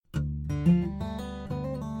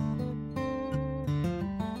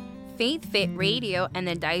Faith Fit Radio and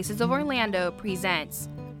the Diocese of Orlando presents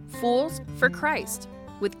Fools for Christ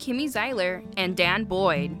with Kimmy Zeiler and Dan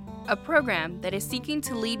Boyd, a program that is seeking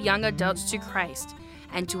to lead young adults to Christ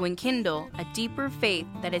and to enkindle a deeper faith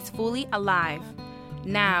that is fully alive.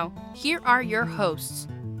 Now, here are your hosts.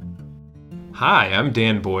 Hi, I'm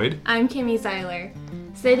Dan Boyd. I'm Kimmy Zeiler.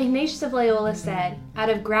 St. Ignatius of Loyola said, out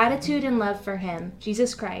of gratitude and love for him,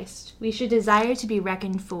 Jesus Christ, we should desire to be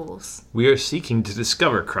reckoned fools. We are seeking to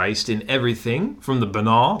discover Christ in everything, from the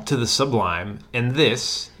banal to the sublime, and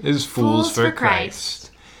this is Fools for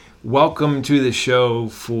Christ. Welcome to the show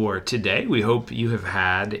for today. We hope you have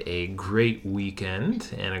had a great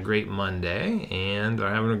weekend and a great Monday and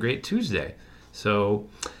are having a great Tuesday. So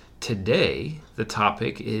today, the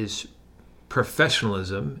topic is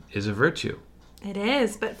Professionalism is a Virtue. It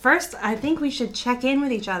is, but first I think we should check in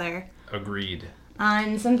with each other. Agreed.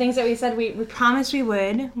 On some things that we said we promised we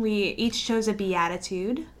would. We each chose a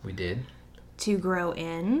beatitude. We did. To grow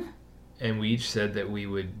in. And we each said that we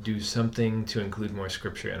would do something to include more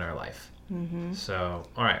scripture in our life. Mm-hmm. So,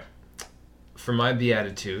 all right. For my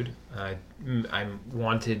beatitude, I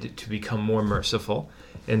wanted to become more merciful.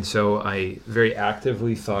 And so I very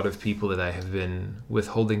actively thought of people that I have been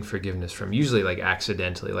withholding forgiveness from, usually like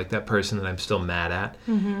accidentally, like that person that I'm still mad at,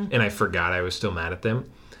 and I forgot I was still mad at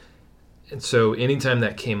them. And so anytime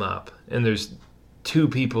that came up, and there's two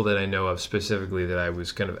people that I know of specifically that I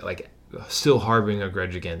was kind of like still harboring a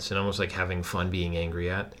grudge against and almost like having fun being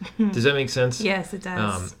angry at. Does that make sense? Yes, it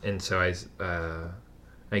does. And so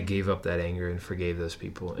I gave up that anger and forgave those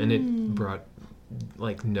people, and it brought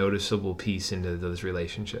like noticeable peace into those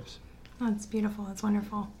relationships. Oh, it's beautiful. It's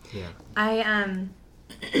wonderful. Yeah.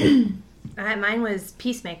 Mine was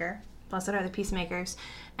peacemaker. Blessed are the peacemakers.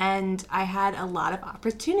 And I had a lot of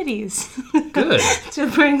opportunities Good. to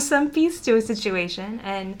bring some peace to a situation.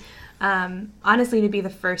 And honestly, to be the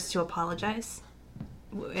first to apologize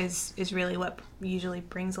is really what usually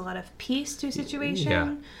brings a lot of peace to a situation.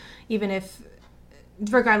 Yeah. Even if,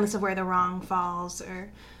 regardless of where the wrong falls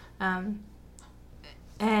or...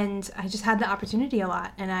 And I just had the opportunity a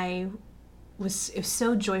lot, and it was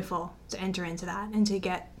so joyful to enter into that and to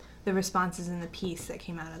get the responses and the peace that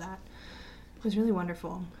came out of that. It was really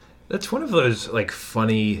wonderful. That's one of those like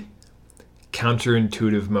funny,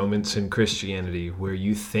 counterintuitive moments in Christianity where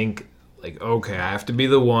you think like, okay, I have to be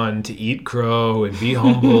the one to eat crow and be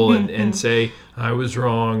humble and say, I was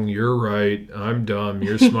wrong, you're right, I'm dumb,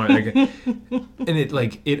 you're smart. And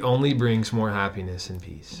it only brings more happiness and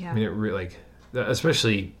peace. Yeah. I mean, it really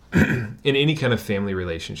especially in any kind of family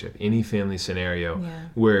relationship, any family scenario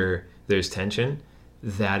where there's tension,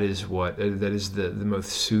 that is the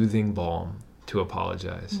most soothing balm to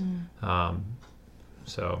apologize.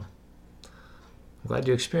 So I'm glad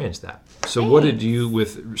you experienced that. So Thanks. What did you,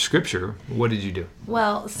 with Scripture, what did you do?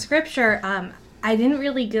 Well, Scripture, I didn't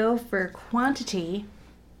really go for quantity,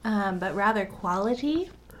 but rather quality.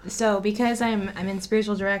 So because I'm in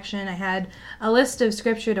spiritual direction, I had a list of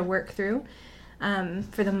Scripture to work through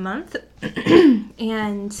for the month,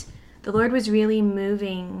 and the Lord was really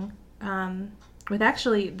moving with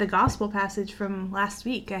actually the gospel passage from last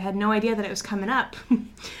week. I had no idea that it was coming up,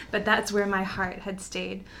 but that's where my heart had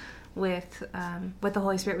stayed with what the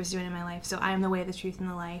Holy Spirit was doing in my life. So I am the way, the truth, and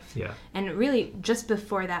the life. Yeah. And really, just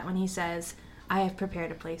before that, when he says, I have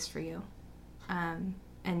prepared a place for you, and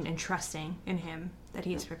trusting in him that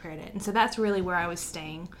he has prepared it. And so that's really where I was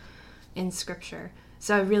staying in Scripture.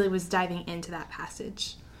 So I really was diving into that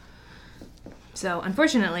passage. So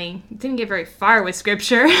unfortunately, didn't get very far with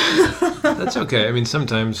Scripture. That's okay. I mean,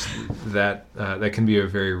 sometimes that can be a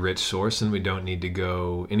very rich source, and we don't need to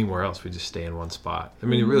go anywhere else. We just stay in one spot. I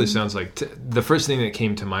mean, it really sounds like the first thing that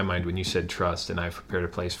came to my mind when you said trust, and I've prepared a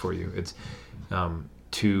place for you. It's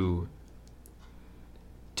to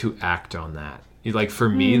act on that. Like for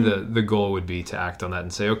me, the goal would be to act on that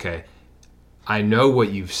and say, okay, I know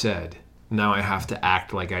what you've said. Now I have to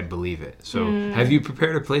act like I believe it. So have you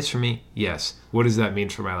prepared a place for me? Yes. What does that mean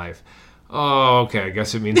for my life? Oh, okay. I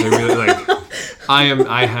guess it means I really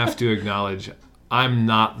I have to acknowledge I'm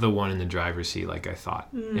not the one in the driver's seat like I thought.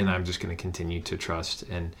 And I'm just going to continue to trust.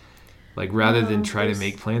 And rather than try to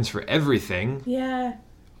make plans for everything,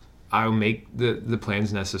 I'll make the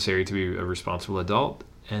plans necessary to be a responsible adult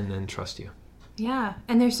and then trust you. Yeah.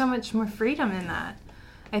 And there's so much more freedom in that.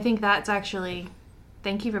 I think that's actually...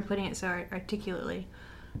 Thank you for putting it so articulately,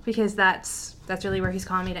 because that's really where he's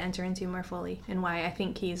calling me to enter into more fully, and why I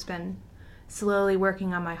think he's been slowly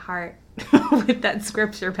working on my heart with that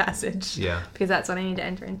Scripture passage. Yeah. Because that's what I need to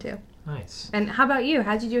enter into. Nice. And how about you?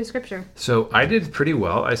 How'd you do with Scripture? So I did pretty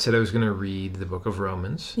well. I said I was going to read the book of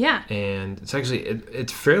Romans. Yeah. And it's actually,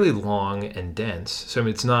 it's fairly long and dense. So I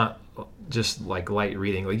mean, it's not just like light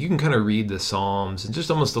reading. Like you can kind of read the Psalms and just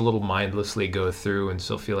almost a little mindlessly go through and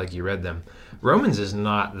still feel like you read them. Romans is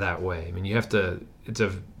not that way. I mean, you have to,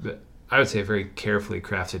 I would say a very carefully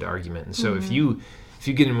crafted argument. And so if you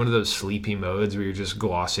get in one of those sleepy modes where you're just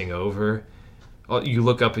glossing over, you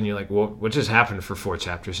look up and you're like, well, what just happened for 4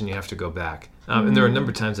 chapters? And you have to go back. And there are a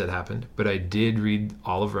number of times that happened, but I did read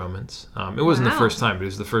all of Romans. It wasn't the first time, but it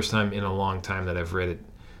was the first time in a long time that I've read it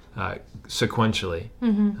sequentially.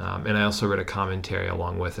 And I also read a commentary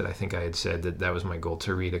along with it. I think I had said that was my goal,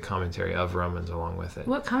 to read a commentary of Romans along with it.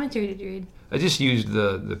 What commentary did you read? I just used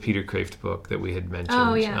the Peter Kraft book that we had mentioned.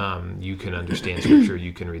 Oh, yeah. You can understand Scripture,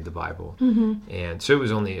 you can read the Bible. And so it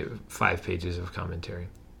was only 5 pages of commentary.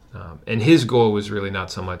 And his goal was really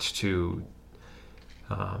not so much to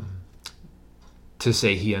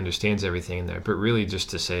say he understands everything in there, but really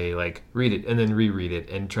just to say, like, read it and then reread it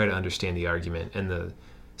and try to understand the argument. And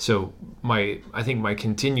so I think my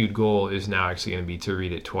continued goal is now actually going to be to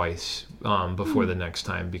read it twice before the next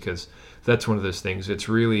time, because that's one of those things. It's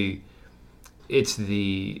in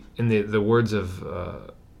the words of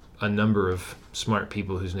a number of smart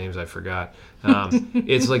people whose names I forgot.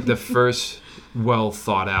 It's like the first well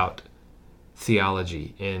thought out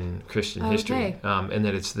theology in Christian history, and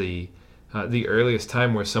that it's the earliest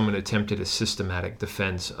time where someone attempted a systematic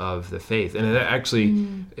defense of the faith, and it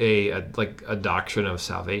actually a doctrine of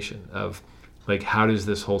salvation, of like, how does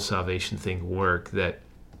this whole salvation thing work, that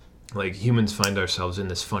like humans find ourselves in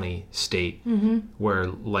this funny state where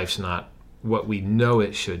life's not what we know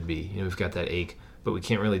it should be. We've got that ache, but we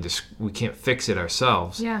can't fix it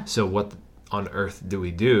ourselves. Yeah. So what on earth do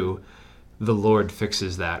we do? The Lord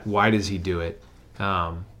fixes that. Why does he do it?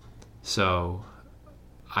 So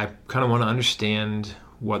I kind of want to understand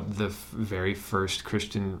what the very first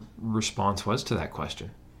Christian response was to that question.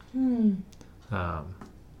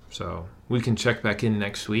 So we can check back in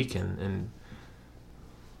next week, and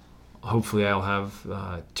hopefully I'll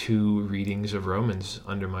have 2 readings of Romans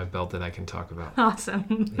under my belt that I can talk about.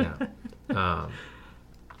 Awesome. Yeah.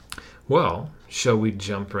 Well, shall we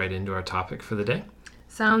jump right into our topic for the day?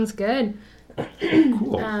 Sounds good.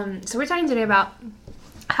 Cool. So we're talking today about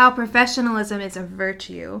how professionalism is a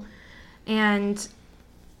virtue. And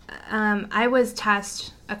I was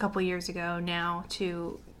tasked a couple years ago now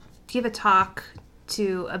to give a talk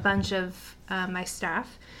to a bunch of my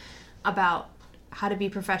staff about how to be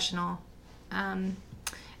professional. Kind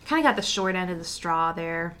of got the short end of the straw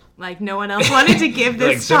there. Like, no one else wanted to give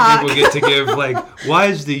this like talk. Some people get to give, like, why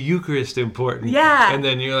is the Eucharist important? Yeah. And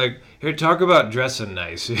then you're like, here, talk about dressing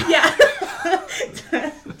nice. Yeah.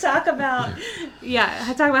 talk about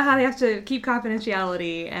how they have to keep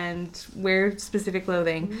confidentiality and wear specific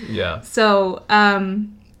clothing. Yeah. So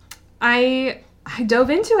I dove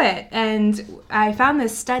into it, and I found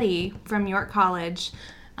this study from York College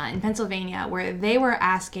in Pennsylvania where they were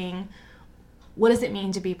asking, what does it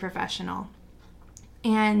mean to be professional?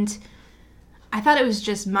 And I thought it was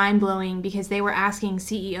just mind-blowing, because they were asking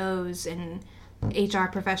CEOs and HR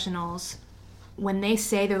professionals, when they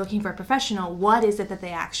say they're looking for a professional, what is it that they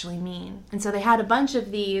actually mean? And so they had a bunch of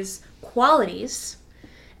these qualities,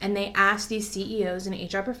 and they asked these CEOs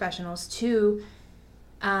and HR professionals to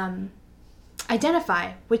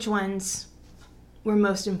identify which ones were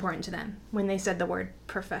most important to them when they said the word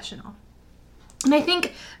professional. And I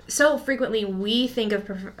think so frequently we think of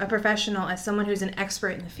a professional as someone who's an expert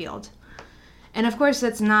in the field. And of course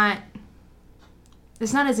that's not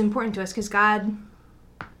as important to us, because God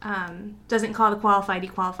doesn't call the qualified, he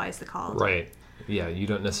qualifies the called. Right. Yeah, you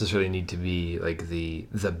don't necessarily need to be like the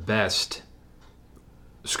best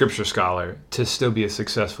scripture scholar to still be a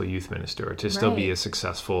successful youth minister, or to still be a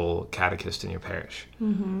successful catechist in your parish.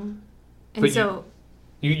 Mm-hmm. And but so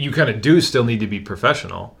you kind of do still need to be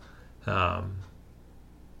professional,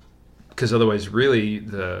 because otherwise, really,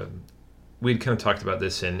 we'd kind of talked about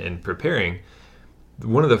this in preparing.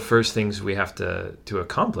 One of the first things we have to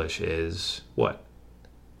accomplish is what?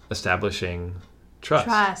 Establishing trust.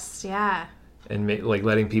 Trust, yeah. And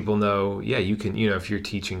letting people know, yeah, you can, if you're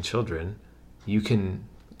teaching children, you can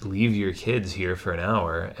leave your kids here for an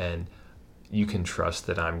hour, and you can trust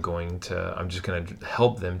that I'm just going to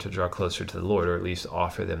help them to draw closer to the Lord, or at least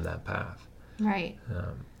offer them that path. Right.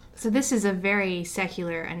 So this is a very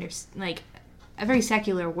secular, a very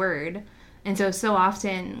secular word. And so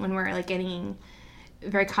often when we're getting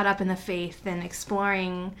very caught up in the faith and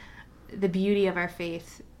exploring the beauty of our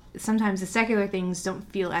faith, sometimes the secular things don't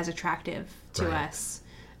feel as attractive to us.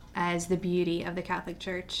 as the beauty of the Catholic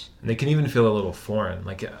Church. And they can even feel a little foreign.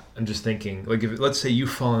 Like, I'm just thinking, like, if, let's say you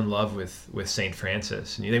fall in love with St.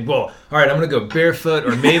 Francis, and you think, well, all right, I'm going to go barefoot,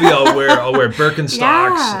 or maybe I'll wear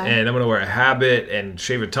Birkenstocks, and I'm going to wear a habit and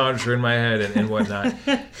shave a tonsure in my head and whatnot.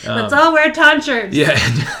 Let's all wear tonsures.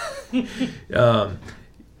 Yeah.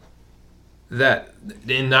 That,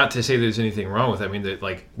 and not to say there's anything wrong with it. I mean, that,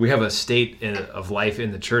 like, we have a state of life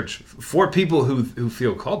in the church for people who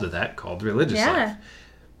feel called to that, called religious life.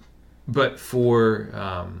 But for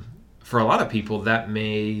a lot of people, that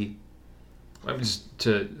may, I'm just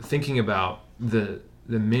thinking about the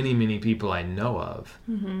many people I know of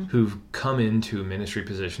who've come into a ministry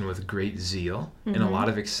position with great zeal and a lot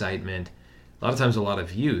of excitement, a lot of times a lot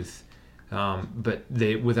of youth, but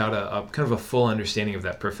they without a kind of a full understanding of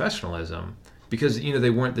that professionalism, because they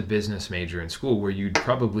weren't the business major in school where you'd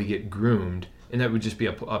probably get groomed, and that would just be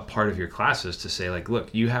a part of your classes to say, like,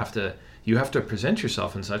 look, you have to present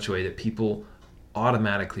yourself in such a way that people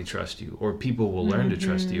automatically trust you, or people will learn to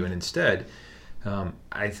trust you. And instead,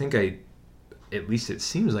 I think at least it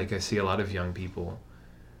seems like I see a lot of young people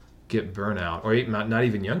get burnout, or not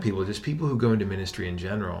even young people, just people who go into ministry in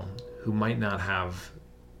general, who might not have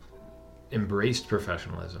embraced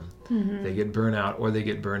professionalism. They get burnout, or they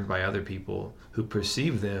get burned by other people who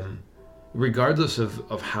perceive them, regardless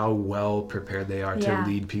of how well prepared they are to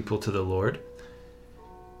lead people to the Lord.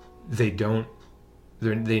 They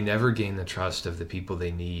never gain the trust of the people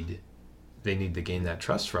they need to gain that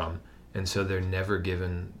trust from, and so they're never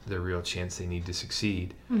given the real chance they need to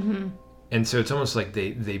succeed. And so it's almost like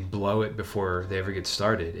they blow it before they ever get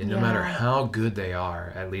started, and no matter how good they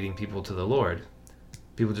are at leading people to the Lord,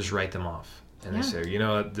 people just write them off, and they say,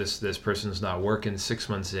 this person's not working. 6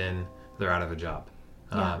 months in, they're out of a job,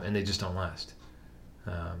 and they just don't last.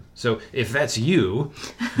 So if that's you,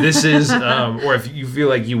 this is, or if you feel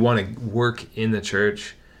like you want to work in the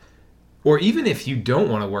church, or even if you don't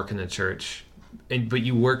want to work in the church, but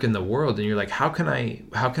you work in the world, and you're like, how can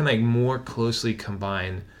I more closely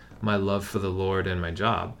combine my love for the Lord and my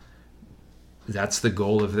job? That's the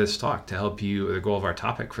goal of this talk, to help you, the goal of our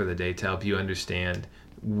topic for the day, to help you understand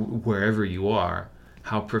wherever you are,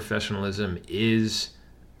 how professionalism is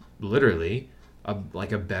literally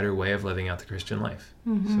like a better way of living out the Christian life.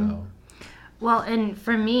 So, well, and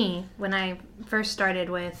for me, when I first started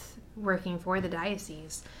with working for the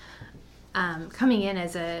diocese, coming in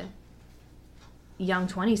as a young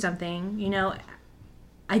 20-something,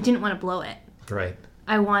 I didn't want to blow it. Right.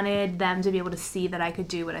 I wanted them to be able to see that I could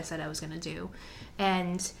do what I said I was going to do.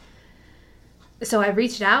 And so I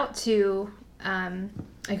reached out to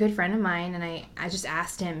a good friend of mine, and I just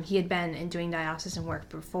asked him. He had been doing diocesan work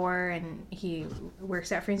before, and he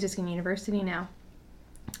works at Franciscan University now.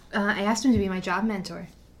 I asked him to be my job mentor,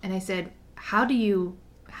 and I said, how do you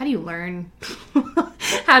learn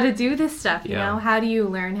how to do this stuff? How do you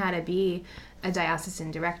learn how to be a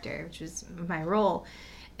diocesan director, which was my role?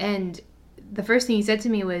 And the first thing he said to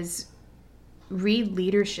me was, read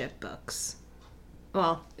leadership books.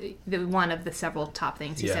 Well, one of the several top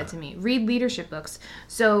things he said to me. Read leadership books.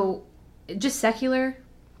 So just secular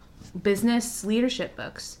business leadership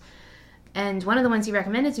books. And one of the ones he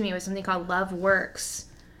recommended to me was something called Love Works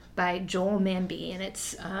by Joel Manby. And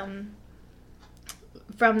it's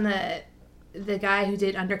from the guy who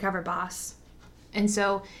did Undercover Boss. And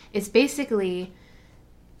so it's basically,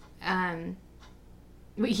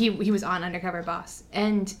 he was on Undercover Boss.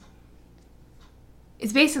 And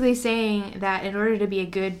it's basically saying that in order to be a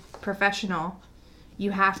good professional, you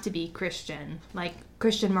have to be Christian, like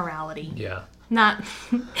Christian morality. Yeah. Not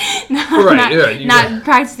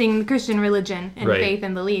practicing Christian religion and faith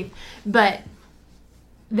and belief, but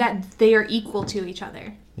that they are equal to each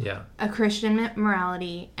other. Yeah. A Christian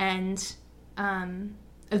morality and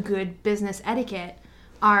a good business etiquette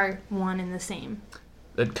are one and the same.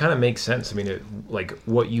 That kind of makes sense. I mean, like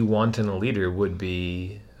what you want in a leader would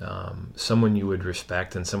be someone you would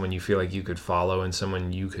respect, and someone you feel like you could follow, and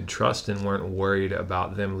someone you could trust and weren't worried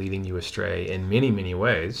about them leading you astray in many, many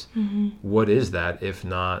ways. What is that if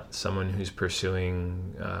not someone who's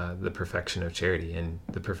pursuing the perfection of charity and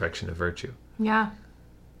the perfection of virtue? Yeah.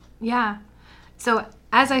 So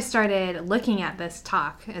as I started looking at this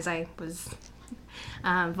talk, as I was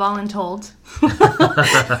voluntold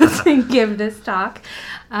to give this talk,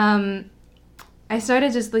 I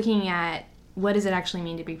started just looking at what does it actually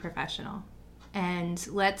mean to be professional? And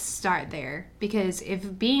let's start there. Because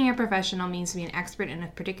if being a professional means to be an expert in a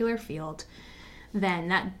particular field, then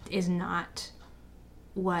that is not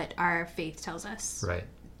what our faith tells us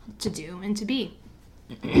to do and to be.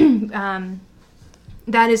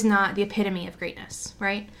 That is not the epitome of greatness,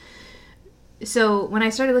 right? So when I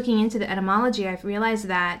started looking into the etymology, I realized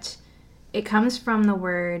that it comes from the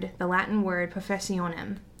Latin word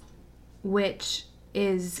professionem, which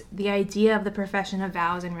is the idea of the profession of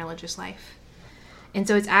vows in religious life. And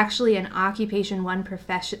so it's actually an occupation one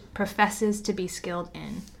professes to be skilled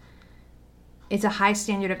in. It's a high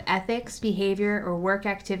standard of ethics, behavior, or work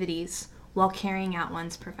activities while carrying out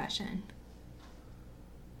one's profession.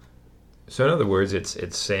 So in other words,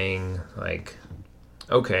 it's saying like,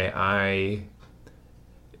 okay,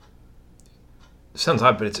 sounds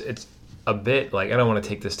odd, but it's a bit like, I don't want to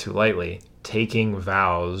take this too lightly, taking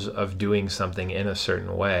vows of doing something in a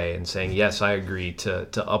certain way and saying, yes, I agree to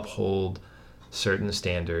uphold certain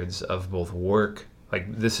standards of both work,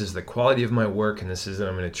 like this is the quality of my work and this is that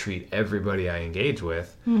I'm going to treat everybody I engage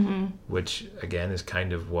with, which again is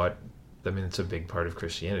kind of what, it's a big part of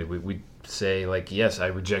Christianity. We say like, yes, I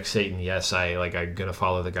reject Satan. Yes, I'm going to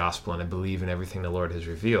follow the gospel and I believe in everything the Lord has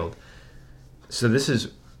revealed. So this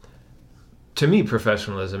is, to me,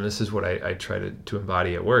 professionalism, this is what I try to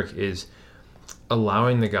embody at work, is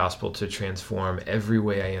allowing the gospel to transform every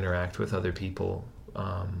way I interact with other people,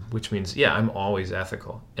 which means, I'm always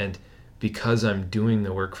ethical. And because I'm doing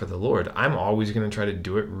the work for the Lord, I'm always going to try to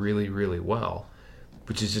do it really, really well,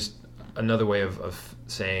 which is just another way of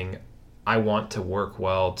saying, I want to work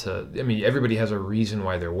well everybody has a reason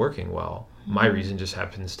why they're working well. My reason just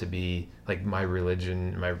happens to be like my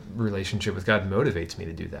religion, my relationship with God motivates me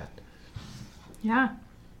to do that. Yeah.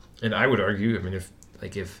 And I would argue,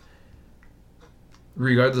 if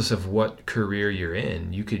regardless of what career you're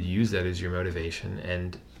in, you could use that as your motivation,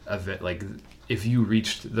 and if you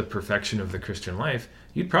reached the perfection of the Christian life,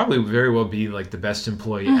 you'd probably very well be like the best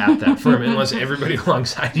employee at that firm, unless everybody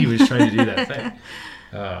alongside you is trying to do that thing.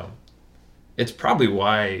 It's probably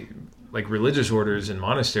why religious orders and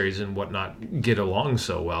monasteries and whatnot get along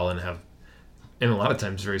so well and have, and a lot of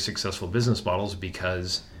times, very successful business models,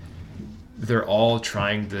 because they're all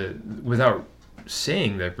trying to, without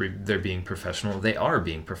saying that they're being professional, they are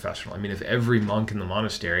being professional. If every monk in the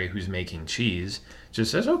monastery who's making cheese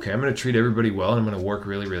just says, okay, I'm going to treat everybody well and I'm going to work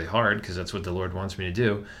really, really hard because that's what the Lord wants me to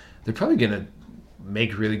do, they're probably going to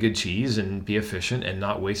make really good cheese and be efficient and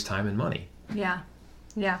not waste time and money. Yeah.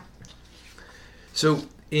 So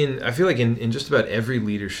I feel like in just about every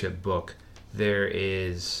leadership book,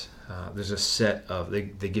 there's a set of, they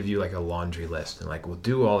give you like a laundry list and we'll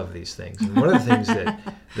do all of these things. And one of the things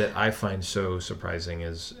that I find so surprising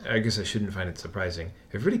is, I guess I shouldn't find it surprising,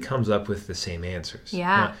 everybody comes up with the same answers.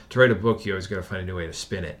 Yeah. Now, to write a book, you always got to find a new way to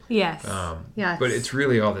spin it. Yes. Yes. But it's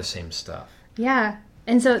really all the same stuff. Yeah.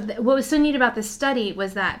 And so what was so neat about this study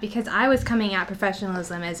was that because I was coming at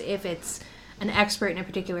professionalism as if it's an expert in a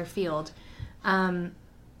particular field, I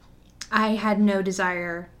had no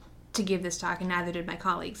desire to give this talk, and neither did my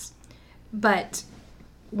colleagues. But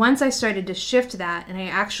once I started to shift that, and I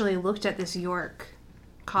actually looked at this York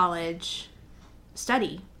College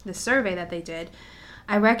study, the survey that they did,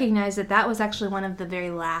 I recognized that was actually one of the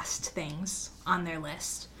very last things on their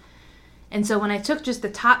list. And so when I took just the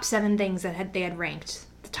top 7 things that they had ranked,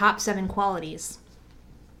 the top 7 qualities,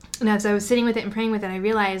 and as I was sitting with it and praying with it, I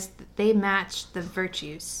realized that they matched the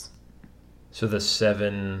virtues. So the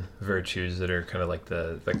 7 virtues that are kind of like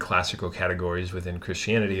the classical categories within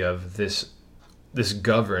Christianity of this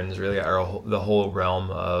governs really the whole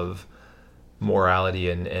realm of morality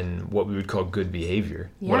and what we would call good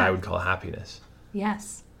behavior, what I would call happiness.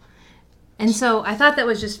 Yes. And so I thought that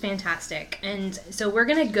was just fantastic. And so we're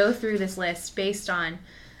going to go through this list based on,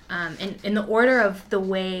 in the order of the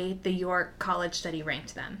way the York College study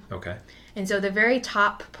ranked them. Okay. And so the very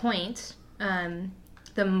top point,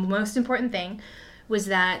 the most important thing, was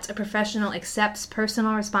that a professional accepts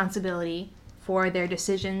personal responsibility for their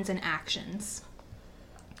decisions and actions.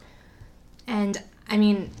 And,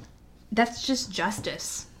 that's just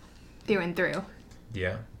justice through and through.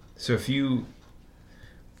 Yeah. So can you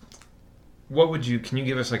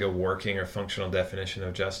give us a working or functional definition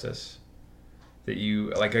of justice? That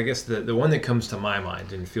you, I guess the one that comes to my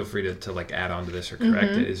mind, and feel free to add on to this or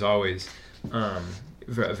correct it, is always a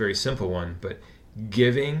very simple one, but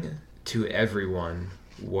giving to everyone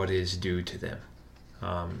what is due to them.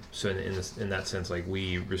 So in that sense,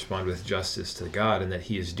 we respond with justice to God, and that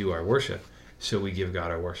He is due our worship, so we give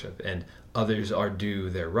God our worship, and others are due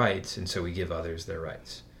their rights, and so we give others their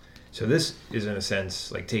rights. So this is, in a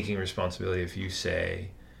sense, taking responsibility. If you say,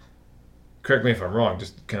 correct me if I'm wrong,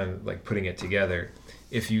 just kind of putting it together,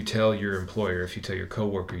 if you tell your employer, if you tell your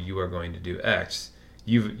coworker you are going to do X,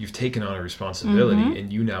 you've taken on a responsibility,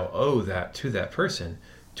 and you now owe that to that person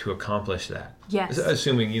to accomplish that. Yes.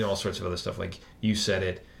 Assuming, all sorts of other stuff, you said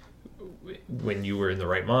it, when you were in the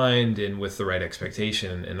right mind and with the right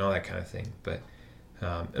expectation and all that kind of thing. But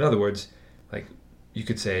in other words, like you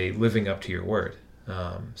could say living up to your word,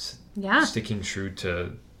 sticking true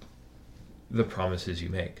to the promises you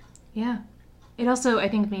make. Yeah. It also, I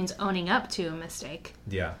think, means owning up to a mistake.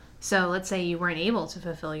 Yeah. So let's say you weren't able to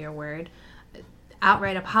fulfill your word,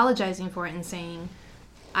 outright apologizing for it and saying,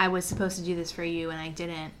 I was supposed to do this for you and I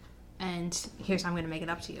didn't, and here's how I'm going to make it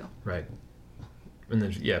up to you. Right. And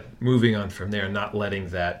then, moving on from there, not letting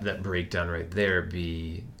that breakdown right there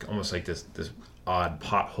be almost like this odd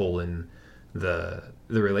pothole in the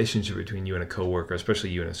relationship between you and a coworker,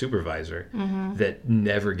 especially you and a supervisor, that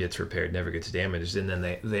never gets repaired, never gets damaged. And then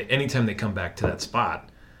they anytime they come back to that spot,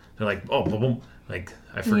 they're like, oh, boom, boom. Like,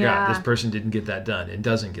 I forgot, this person didn't get that done. It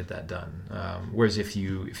doesn't get that done. Whereas if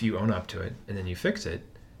you own up to it and then you fix it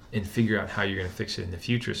and figure out how you're going to fix it in the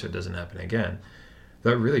future so it doesn't happen again,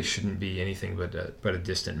 that really shouldn't be anything but a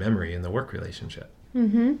distant memory in the work relationship.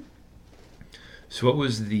 Mm-hmm. So what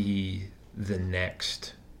was the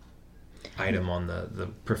next item on the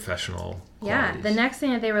professional qualities? The next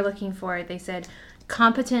thing that they were looking for, they said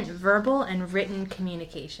competent verbal and written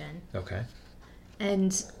communication. Okay.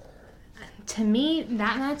 And to me,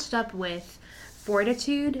 that matched up with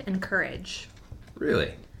fortitude and courage.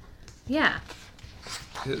 Really? Yeah.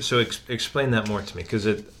 So explain that more to me, because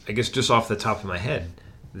I guess just off the top of my head,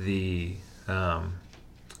 I don't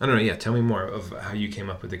know, tell me more of how you came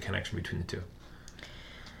up with the connection between the two.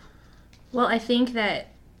 Well, I think that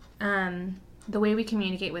the way we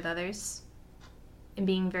communicate with others and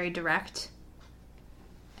being very direct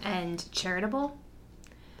and charitable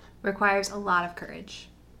requires a lot of courage.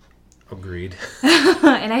 Agreed.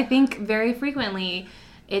 And I think very frequently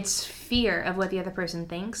it's fear of what the other person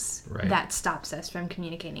thinks that stops us from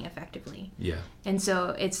communicating effectively. Yeah. And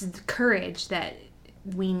so it's the courage that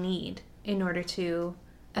we need in order to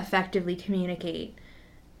effectively communicate,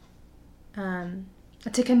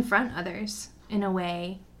 to confront others in a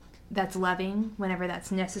way that's loving whenever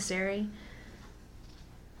that's necessary,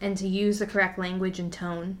 and to use the correct language and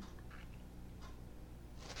tone.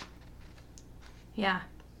 Yeah.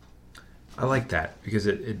 I like that, because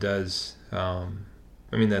it does. I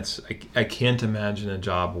can't imagine a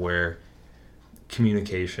job where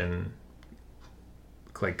communication,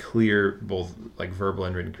 like clear, both like verbal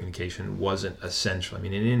and written communication, wasn't essential. I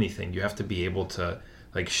mean, in anything, you have to be able to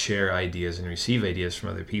like share ideas and receive ideas from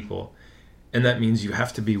other people. And that means you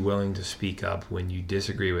have to be willing to speak up when you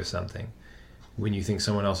disagree with something, when you think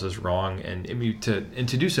someone else is wrong, and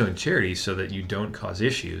to do so in charity so that you don't cause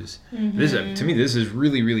issues. Mm-hmm. To me, this is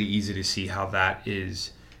really, really easy to see how that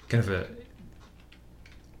is kind of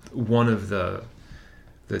one of the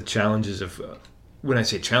challenges of, when I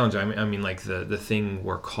say challenge, I mean like the thing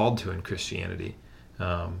we're called to in Christianity,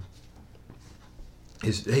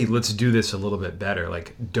 is, hey, let's do this a little bit better.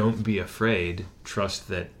 Like, don't be afraid. Trust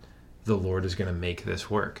that the Lord is going to make this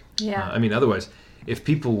work. Yeah. Otherwise, if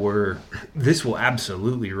people this will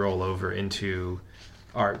absolutely roll over into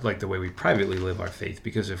the way we privately live our faith,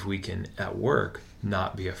 because if we can at work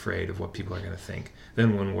not be afraid of what people are going to think,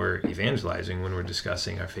 then when we're evangelizing, when we're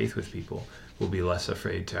discussing our faith with people, we'll be less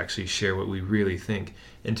afraid to actually share what we really think,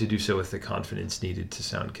 and to do so with the confidence needed to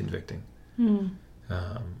sound convicting,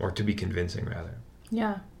 or to be convincing rather.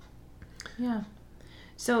 Yeah.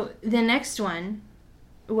 So the next one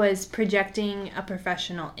was projecting a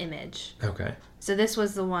professional image. Okay. So this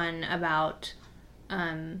was the one about,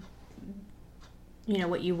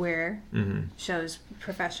 what you wear shows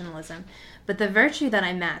professionalism. But the virtue that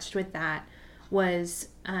I matched with that was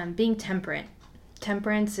being temperate.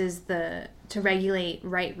 Temperance is to regulate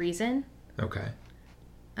right reason. Okay.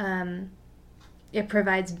 It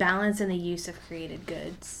provides balance in the use of created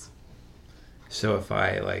goods. So if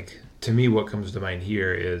to me, what comes to mind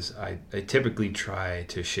here is I typically try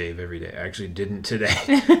to shave every day. I actually didn't today,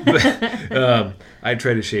 but I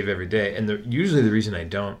try to shave every day. And usually the reason I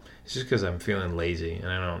don't is just because I'm feeling lazy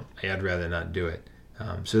and I'd rather not do it.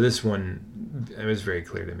 So this one, it was very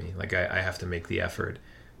clear to me. Like I have to make the effort,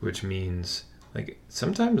 which means like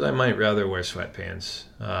sometimes I might rather wear sweatpants,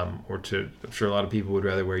 I'm sure a lot of people would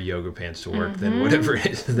rather wear yoga pants to work than whatever it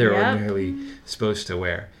is they're ordinarily supposed to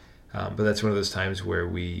wear. But that's one of those times where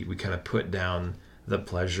we kind of put down the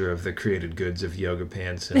pleasure of the created goods of yoga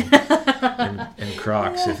pants and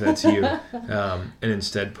Crocs, if that's you, and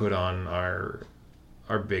instead put on our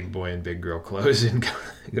big boy and big girl clothes and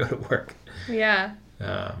go to work. Yeah.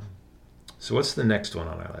 So what's the next one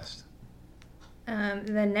on our list?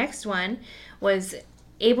 The next one was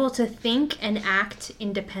able to think and act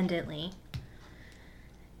independently.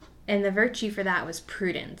 And the virtue for that was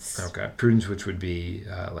prudence. Okay. Prudence, which would be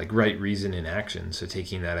like right reason in action. So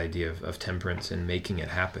taking that idea of temperance and making it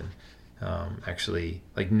happen. Actually,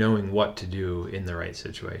 like knowing what to do in the right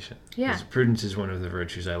situation. Yeah. 'Cause prudence is one of the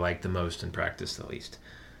virtues I like the most and practice the least.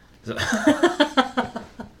 So.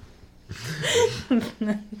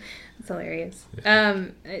 It's hilarious.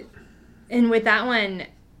 And with that one,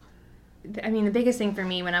 I mean, the biggest thing for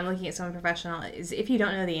me when I'm looking at someone professional is if you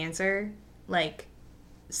don't know the answer, like,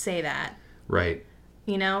 say that. Right.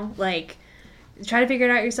 You know? Like, try to figure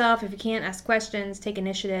it out yourself. If you can't, ask questions, take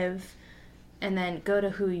initiative, and then go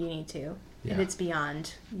to who you need to if it's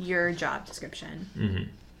beyond your job description. Mm-hmm.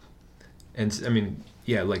 And, I mean,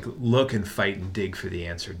 yeah, like, look and fight and dig for the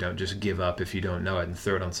answer. Don't just give up if you don't know it and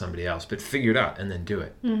throw it on somebody else, but figure it out and then do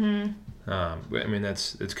it. Mm-hmm. I mean,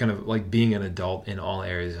 it's kind of like being an adult in all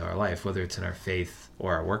areas of our life, whether it's in our faith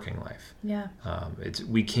or our working life. Yeah.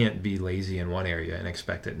 We can't be lazy in one area and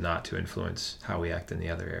expect it not to influence how we act in the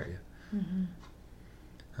other area.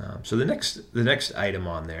 Mm-hmm. So the next item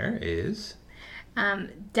on there is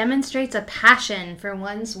demonstrates a passion for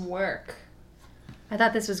one's work. I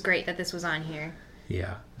thought this was great that this was on here.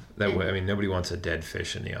 Yeah. That way, I mean, nobody wants a dead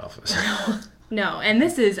fish in the office. No, and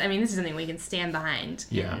this is something we can stand behind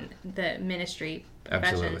in the ministry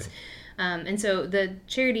professions. Absolutely. And so the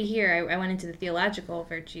charity here, I went into the theological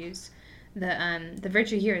virtues. The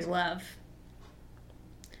virtue here is love.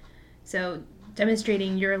 So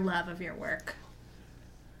demonstrating your love of your work.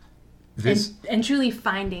 And truly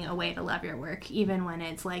finding a way to love your work, even when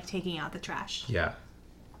it's like taking out the trash. Yeah.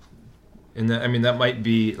 And that might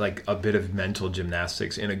be like a bit of mental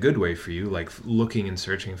gymnastics in a good way for you, like looking and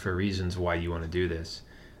searching for reasons why you want to do this.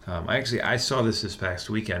 I saw this past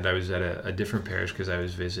weekend. I was at a different parish because I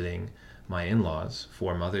was visiting my in-laws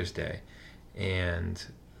for Mother's Day. And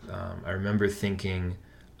I remember thinking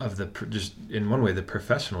of just in one way, the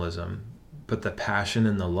professionalism, but the passion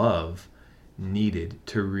and the love needed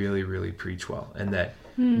to really, really preach well. And that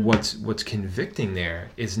what's convicting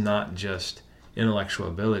there is not just intellectual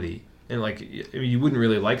ability. And like, I mean, you wouldn't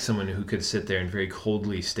really like someone who could sit there and very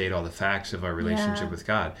coldly state all the facts of our relationship with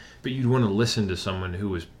God, but you'd want to listen to someone who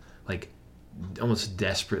was like almost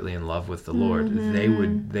desperately in love with the Lord. They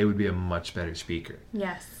would be a much better speaker.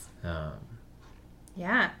 Yes.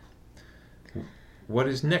 Yeah. What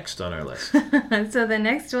is next on our list? So the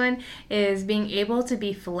next one is being able to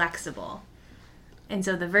be flexible. And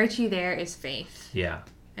so the virtue there is faith. Yeah.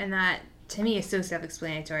 And that, to me, is so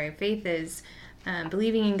self-explanatory. Faith is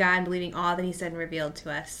believing in God, believing all that he said and revealed to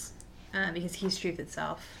us, because he's truth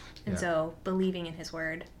itself. And so believing in his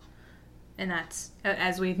word. And that's,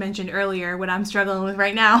 as we've mentioned earlier, what I'm struggling with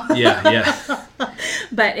right now. Yeah.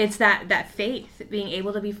 But it's that faith, being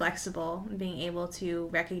able to be flexible, being able to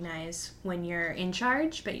recognize when you're in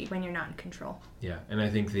charge, but when you're not in control. Yeah, and I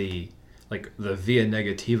think the via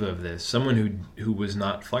negativa of this, someone who was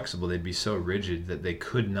not flexible, they'd be so rigid that they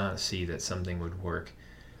could not see that something would work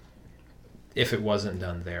if it wasn't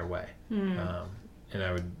done their way. And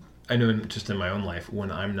I know just in my own life,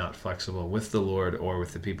 when I'm not flexible with the Lord or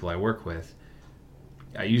with the people I work with,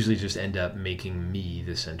 I usually just end up making me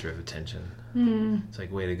the center of attention. It's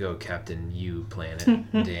like, way to go, Captain You Planet,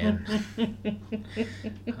 Dan.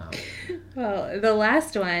 Well, the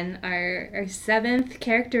last one, our seventh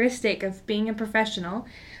characteristic of being a professional,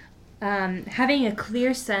 having a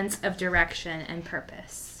clear sense of direction and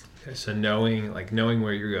purpose. Okay, so knowing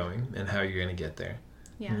where you're going and how you're going to get there.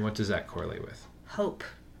 Yeah. And what does that correlate with? Hope.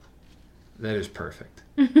 That is perfect.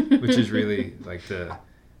 Which is really like the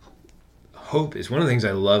hope is one of the things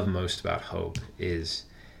I love most about hope is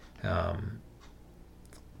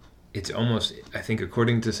it's almost, I think,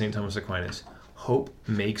 according to St. Thomas Aquinas, hope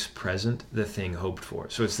makes present the thing hoped for.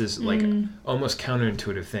 So it's this like almost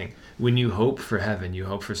counterintuitive thing. When you hope for heaven, you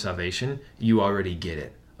hope for salvation, you already get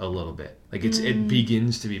it a little bit. Like it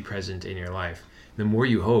begins to be present in your life. The more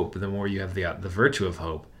you hope, the more you have the virtue of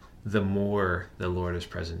hope, the more the Lord is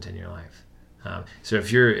present in your life. So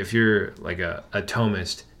if you're like a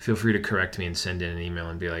Thomist, feel free to correct me and send in an email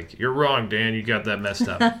and be like, "You're wrong, Dan. You got that messed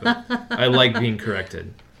up." But I like being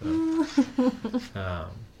corrected. So.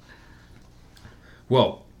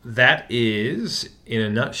 Well, that is, in a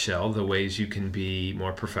nutshell, the ways you can be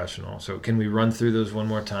more professional. So can we run through those one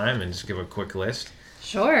more time and just give a quick list?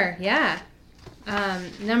 Sure, yeah.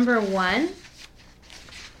 Number 1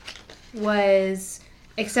 was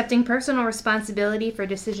accepting personal responsibility for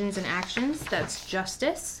decisions and actions. That's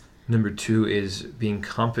justice. Number 2 is being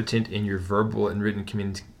competent in your verbal and written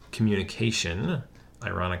communication.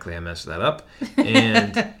 Ironically, I messed that up.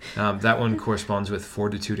 And that one corresponds with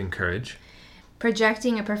fortitude and courage.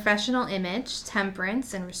 Projecting a professional image,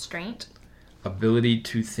 temperance, and restraint. ability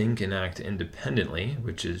to think and act independently,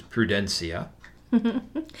 which is prudentia,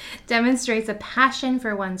 demonstrates a passion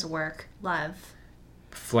for one's work, love,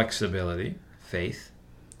 flexibility, faith,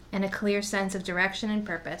 and a clear sense of direction and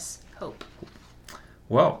purpose, hope.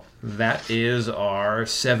 Well, that is our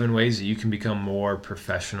 7 ways that you can become more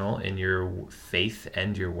professional in your faith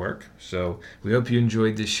and your work. So we hope you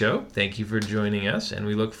enjoyed this show. Thank you for joining us, and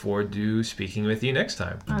we look forward to speaking with you next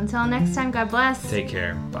time. Until next time, God bless. Take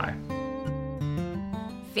care. Bye.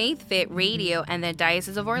 Faith Fit Radio and the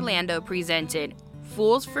Diocese of Orlando presented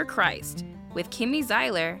Fools for Christ with Kimmy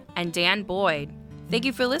Zeiler and Dan Boyd. Thank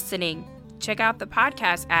you for listening. Check out the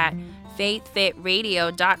podcast at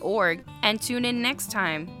faithfitradio.org and tune in next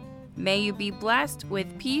time. May you be blessed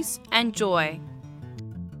with peace and joy.